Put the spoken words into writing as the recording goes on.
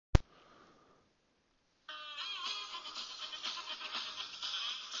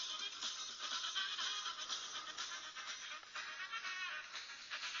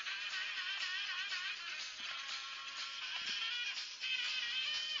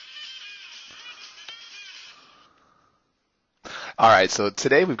All right, so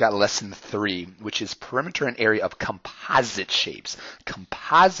today we've got lesson 3, which is perimeter and area of composite shapes.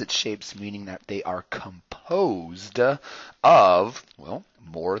 Composite shapes meaning that they are composed of, well,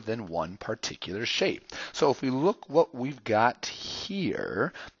 more than one particular shape. So if we look, what we've got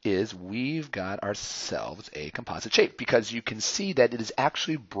here is we've got ourselves a composite shape, because you can see that it is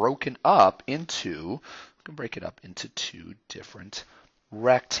actually broken up into, we can break it up into two different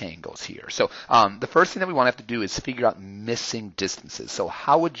rectangles here. So the first thing that we want to have to do is figure out missing distances. So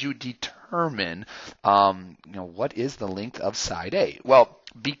how would you determine, what is the length of side A? Well,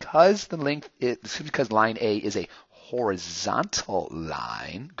 because line A is a horizontal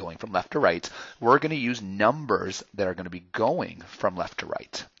line going from left to right, we're going to use numbers that are going to be going from left to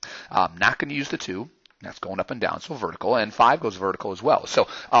right. Not going to use the 2. That's going up and down, so vertical, and 5 goes vertical as well. So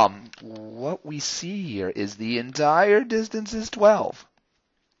what we see here is the entire distance is 12.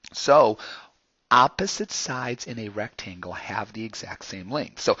 So opposite sides in a rectangle have the exact same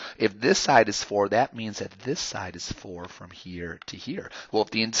length. So if this side is 4, that means that this side is 4 from here to here. Well,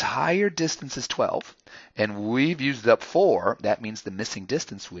 if the entire distance is 12 and we've used up 4, that means the missing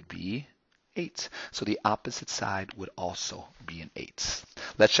distance would be 8. So the opposite side would also be an 8.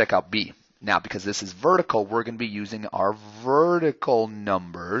 Let's check out B. Now, because this is vertical, we're going to be using our vertical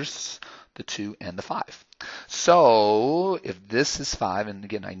numbers, the 2 and the 5. So if this is 5, and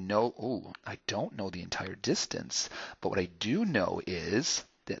again, I don't know the entire distance, but what I do know is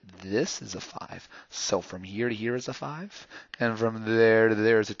that this is a 5. So from here to here is a 5, and from there to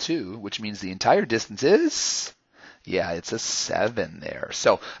there is a 2, which means the entire distance is, it's a 7 there.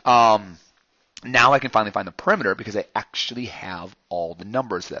 So now I can finally find the perimeter because I actually have all the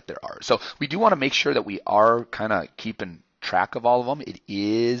numbers that there are. So we do want to make sure that we are kind of keeping track of all of them. It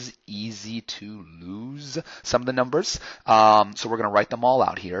is easy to lose some of the numbers. So we're going to write them all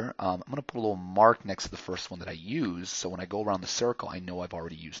out here. I'm going to put a little mark next to the first one that I use. So when I go around the circle, I know I've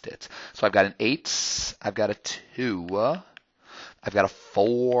already used it. So I've got an 8. I've got a 2. I've got a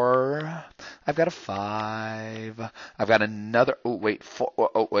 4, I've got a 5, I've got another,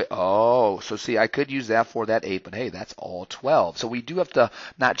 4, so see, I could use that for that 8, but hey, that's all 12. So we do have to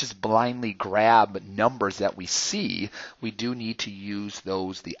not just blindly grab numbers that we see, we do need to use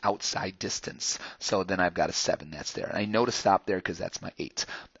those, the outside distance. So then I've got a 7 that's there. And I know to stop there because that's my 8.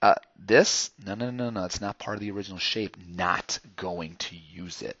 This, no, it's not part of the original shape, not going to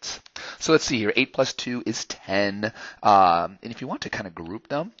use it. So let's see here, 8 plus 2 is 10, and if you want to kind of group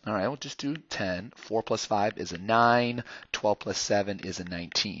them, all right, we'll just do 10, 4 plus 5 is a 9, 12 plus 7 is a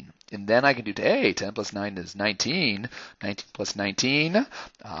 19. And then I can do, 10 plus 9 is 19, 19 plus 19,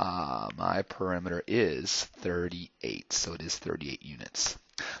 my perimeter is 38, so it is 38 units.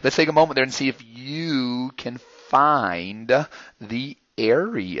 Let's take a moment there and see if you can find the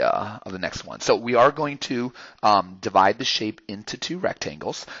area of the next one. So we are going to divide the shape into 2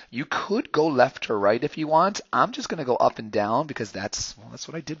 rectangles. You could go left or right if you want. I'm just going to go up and down because that's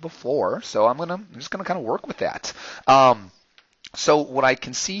what I did before. So I'm just going to kind of work with that. So what I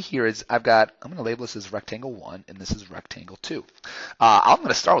can see here is I'm going to label this as rectangle 1 and this is rectangle 2. I'm going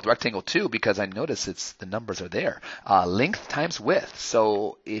to start with rectangle 2 because I notice the numbers are there. Length times width.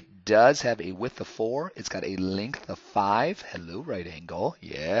 So it does have a width of 4. It's got a length of 5. Hello, right angle.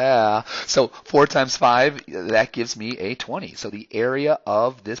 Yeah. So 4 times 5, that gives me a 20. So the area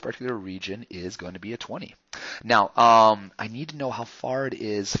of this particular region is going to be a 20. Now, I need to know how far it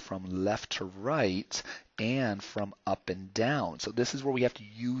is from left to right and from up and down. So this is where we have to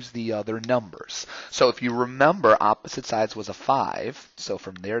use the other numbers. So if you remember, opposite sides was a 5. So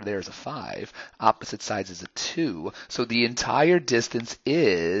from there to there is a 5. Opposite sides is a 2. So the entire distance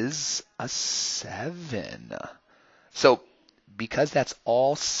is a 7. So because that's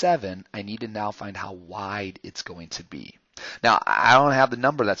all 7, I need to now find how wide it's going to be. Now, I don't have the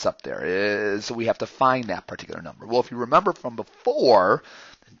number that's up there, so we have to find that particular number. Well, if you remember from before,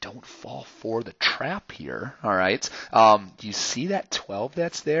 don't fall for the trap here, all right? Do you see that 12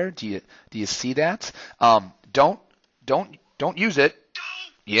 that's there? Do you see that? Don't use it.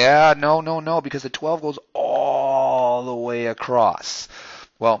 Yeah, no, because the 12 goes all the way across.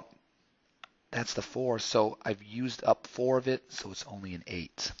 Well, that's the 4, so I've used up 4 of it, so it's only an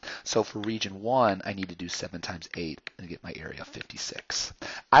 8. So for region 1, I need to do 7 times 8 and get my area of 56.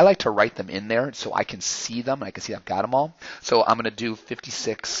 I like to write them in there so I can see them. I can see I've got them all. So I'm going to do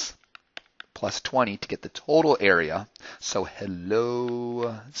 56 plus 20 to get the total area. So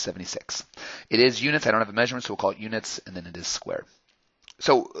hello, 76. It is units. I don't have a measurement, so we'll call it units, and then it is squared.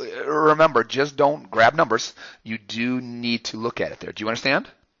 So remember, just don't grab numbers. You do need to look at it there. Do you understand?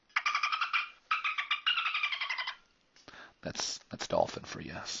 That's dolphin for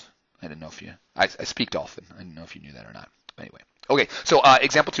yes. I didn't know if you, I speak dolphin. I didn't know if you knew that or not. Anyway, Okay, so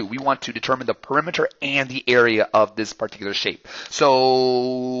example 2, we want to determine the perimeter and the area of this particular shape.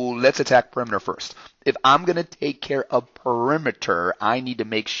 So let's attack perimeter first. If I'm going to take care of perimeter, I need to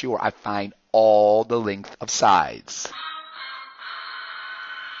make sure I find all the length of sides.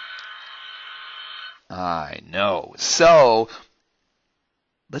 I know. So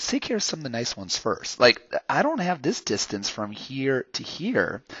let's take care of some of the nice ones first. Like, I don't have this distance from here to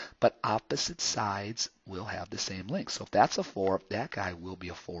here, but opposite sides will have the same length. So if that's a 4, that guy will be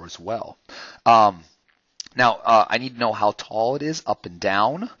a 4 as well. Now, I need to know how tall it is up and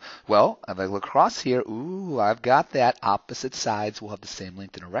down. Well, if I look across here, ooh, I've got that. Opposite sides will have the same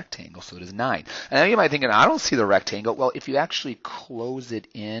length in a rectangle, so it is 9. And now you might be thinking, I don't see the rectangle. Well, if you actually close it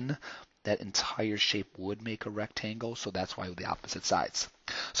in, that entire shape would make a rectangle, so that's why the opposite sides.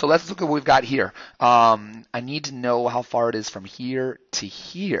 So let's look at what we've got here. I need to know how far it is from here to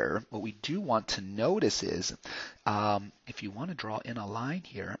here. What we do want to notice is if you want to draw in a line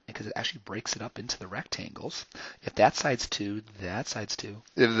here, because it actually breaks it up into the rectangles, if that side's 2, that side's 2.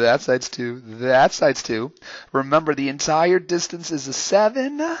 If that side's 2, that side's 2. Remember, the entire distance is a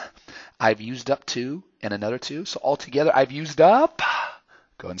 7. I've used up 2 and another 2, so altogether I've used up,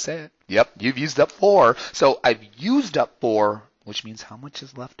 go ahead and say it. Yep, you've used up 4. So I've used up 4, which means how much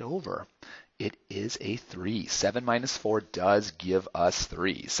is left over? It is a 3. 7 minus 4 does give us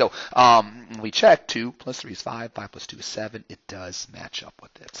 3. So we check 2 plus 3 is 5. 5 plus 2 is 7. It does match up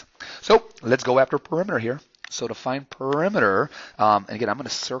with it. So let's go after perimeter here. So to find perimeter, and again, I'm going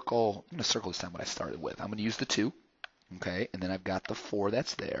to circle this time what I started with. I'm going to use the 2, okay, and then I've got the 4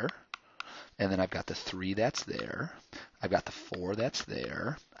 that's there. And then I've got the 3 that's there. I've got the 4 that's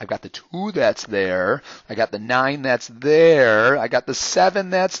there. I've got the 2 that's there. I got the 9 that's there. I got the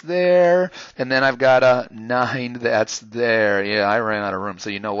 7 that's there. And then I've got a 9 that's there. Yeah, I ran out of room. So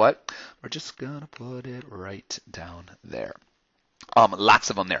you know what? We're just going to put it right down there. Lots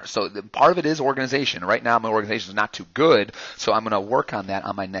of them there. So part of it is organization. Right now my organization is not too good, so I'm going to work on that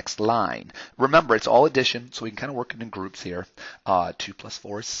on my next line. Remember, it's all addition, so we can kind of work it in groups here. 2 plus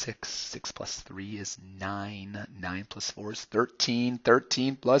 4 is 6. 6 plus 3 is 9. 9 plus 4 is 13.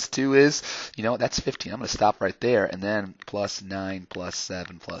 13 plus 2 is, that's 15. I'm going to stop right there, and then plus 9 plus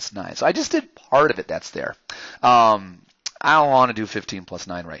 7 plus 9. So I just did part of it that's there. I don't want to do 15 plus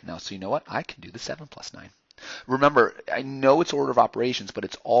 9 right now, so you know what? I can do the 7 plus 9. Remember, I know it's order of operations, but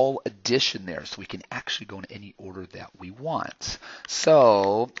it's all addition there, so we can actually go in any order that we want.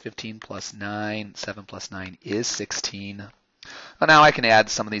 So 15 plus 9, 7 plus 9 is 16. Well, now I can add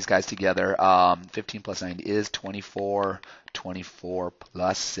some of these guys together. 15 plus 9 is 24. 24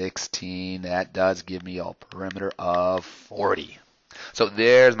 plus 16, that does give me a perimeter of 40. So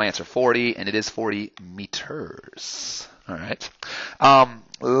there's my answer, 40, and it is 40 meters. All right.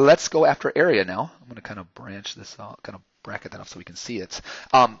 Let's go after area now. I'm going to kind of branch this out, kind of bracket that up so we can see it.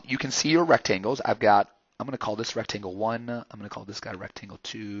 You can see your rectangles. I'm going to call this rectangle 1. I'm going to call this guy rectangle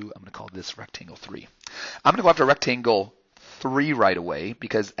 2. I'm going to call this rectangle 3. I'm going to go after rectangle 3 right away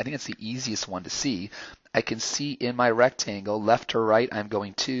because I think it's the easiest one to see. I can see in my rectangle, left to right, I'm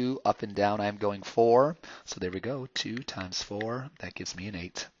going 2. Up and down, I'm going 4. So there we go. 2 times 4, that gives me an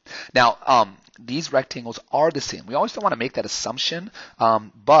 8. Now, these rectangles are the same. We always don't want to make that assumption,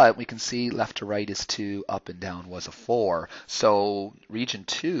 but we can see left to right is 2, up and down was a 4. So region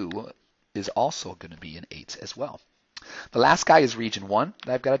 2 is also going to be an 8 as well. The last guy is region 1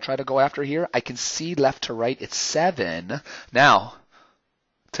 that I've got to try to go after here. I can see left to right, it's 7. Now,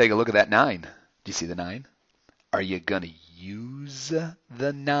 take a look at that 9. Do you see the 9? Are you going to use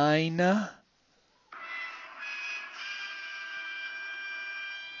the 9?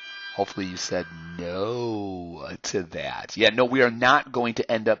 Hopefully you said no to that. Yeah, no, we are not going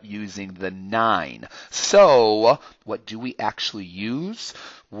to end up using the 9. So what do we actually use?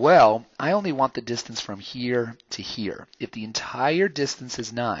 Well, I only want the distance from here to here. If the entire distance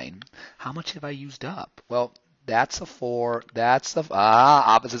is 9, how much have I used up? Well, that's a 4. That's a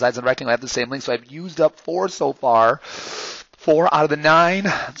opposite sides of the rectangle have the same length, so I've used up 4 so far. 4 out of the 9,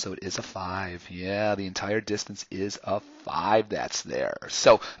 so it is a 5. Yeah, the entire distance is a 5 that's there.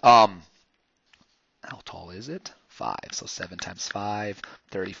 So, how tall is it? 5. So 7 times 5,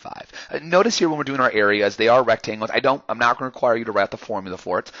 35. Notice here when we're doing our areas, they are rectangles. I'm not going to require you to write the formula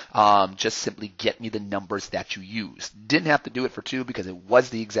for it. Just simply get me the numbers that you use. Didn't have to do it for 2 because it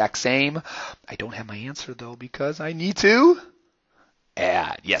was the exact same. I don't have my answer though because I need to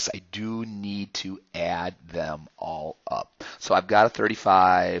add. Yes, I do need to add them all up. So I've got a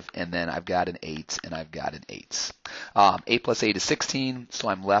 35, and then I've got an 8, and I've got an 8. 8 plus 8 is 16, so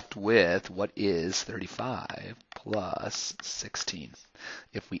I'm left with what is 35 plus 16.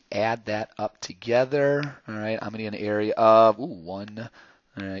 if we add that up together, all right, I'm going to get an area of 1.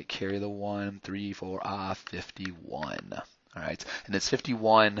 All right, carry the 1, 3, 4, 51. All right, and it's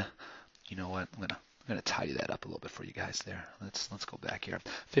 51. You know what? I'm gonna tidy that up a little bit for you guys there. Let's go back here.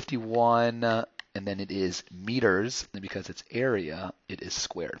 51, and then it is meters, and because it's area, it is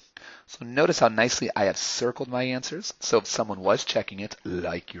squared. So notice how nicely I have circled my answers. So if someone was checking it,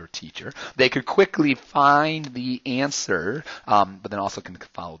 like your teacher, they could quickly find the answer, but then also can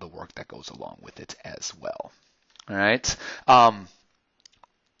follow the work that goes along with it as well. All right.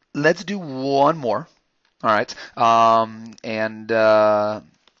 Let's do one more. All right. And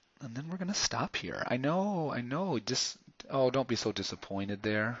then we're gonna stop here. I know. Just don't be so disappointed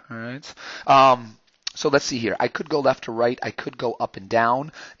there. All right. So let's see here. I could go left to right. I could go up and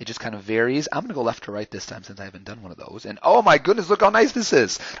down. It just kind of varies. I'm gonna go left to right this time since I haven't done one of those. And oh my goodness, look how nice this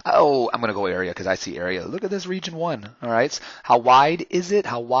is. Oh, I'm gonna go area because I see area. Look at this region 1. All right. How wide is it?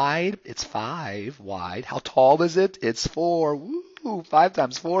 How wide? It's 5 wide. How tall is it? It's 4. Woo. 5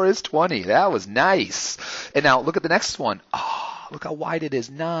 times 4 is 20. That was nice. And now look at the next one. Oh, look how wide it is.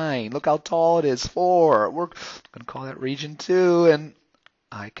 9. Look how tall it is. 4. We're going to call that region 2. And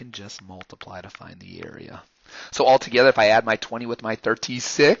I can just multiply to find the area. So altogether, if I add my 20 with my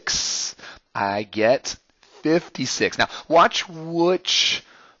 36, I get 56. Now, watch which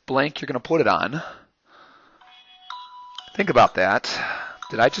blank you're going to put it on. Think about that.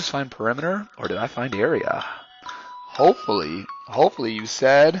 Did I just find perimeter or did I find area? Hopefully you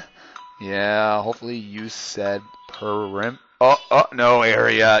said, hopefully you said perimeter. No,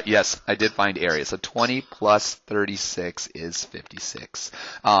 area. Yes, I did find area. So 20 plus 36 is 56.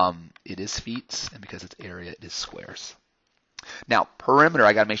 It is feet, and because it's area, it is squares. Now, perimeter,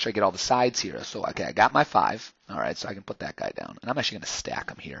 I got to make sure I get all the sides here. So, okay, I got my 5. All right, so I can put that guy down. And I'm actually going to stack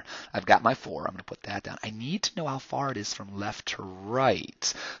them here. I've got my 4. I'm going to put that down. I need to know how far it is from left to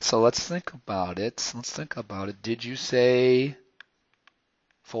right. So let's think about it. Did you say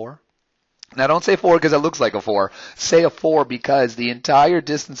 4? Now, don't say 4 because it looks like a 4. Say a 4 because the entire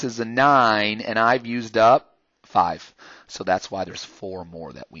distance is a 9, and I've used up 5. So that's why there's 4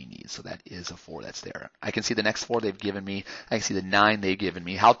 more that we need. So that is a 4 that's there. I can see the next 4 they've given me. I can see the 9 they've given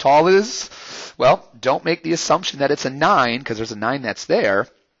me. How tall is? Well, don't make the assumption that it's a 9 because there's a 9 that's there.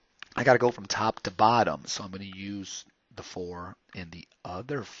 I got to go from top to bottom. So I'm going to use the 4 and the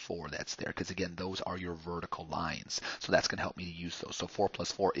other 4 that's there because, again, those are your vertical lines. So that's going to help me to use those. So 4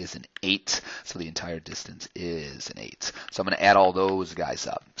 plus 4 is an 8. So the entire distance is an 8. So I'm going to add all those guys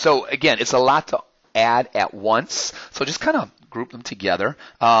up. So, again, it's a lot to add at once. So just kind of group them together.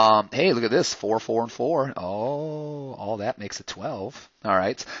 Hey, look at this. 4, 4, and 4. Oh, all that makes it 12. All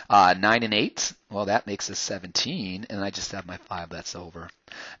right. 9 and 8. Well, that makes it 17. And I just have my 5 that's over.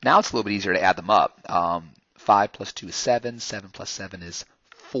 Now it's a little bit easier to add them up. 5 plus 2 is 7. 7 plus 7 is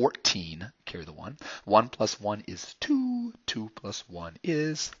 14. Carry the 1. 1 plus 1 is 2. 2 plus 1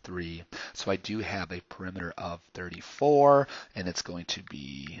 is 3. So I do have a perimeter of 34, and it's going to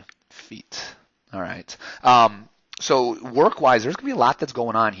be feet. All right. So work-wise, there's going to be a lot that's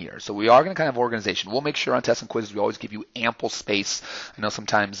going on here. So we are going to kind of have organization. We'll make sure on tests and quizzes we always give you ample space. I know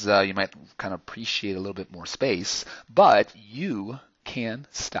sometimes you might kind of appreciate a little bit more space, but you can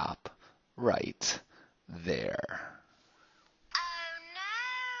stop right there.